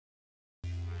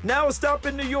Now a stop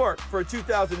in New York for a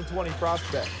 2020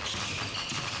 prospect.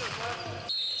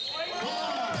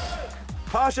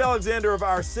 Posh Alexander of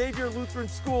our Saviour Lutheran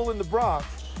School in the Bronx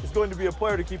is going to be a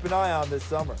player to keep an eye on this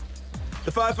summer.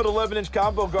 The 5'11"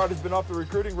 combo guard has been off the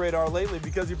recruiting radar lately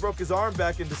because he broke his arm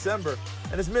back in December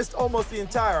and has missed almost the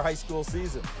entire high school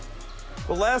season.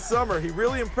 But last summer, he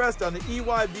really impressed on the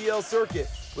EYBL circuit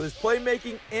with his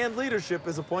playmaking and leadership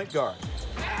as a point guard.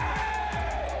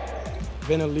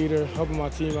 Been a leader, helping my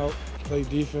team out, play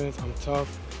defense. I'm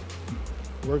tough,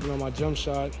 working on my jump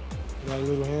shot, got a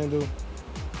little handle,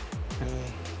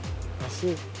 and that's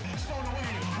it.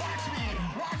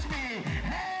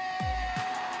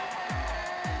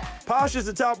 Posh is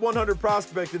a top 100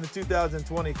 prospect in the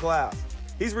 2020 class.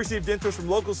 He's received interest from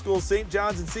local schools St.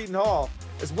 John's and Seton Hall,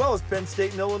 as well as Penn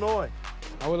State and Illinois.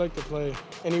 I would like to play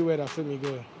anywhere that fit me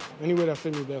good, anywhere that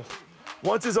fit me best.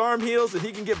 Once his arm heals and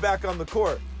he can get back on the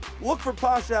court, look for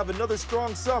Posh to have another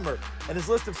strong summer, and his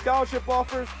list of scholarship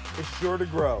offers is sure to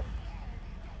grow.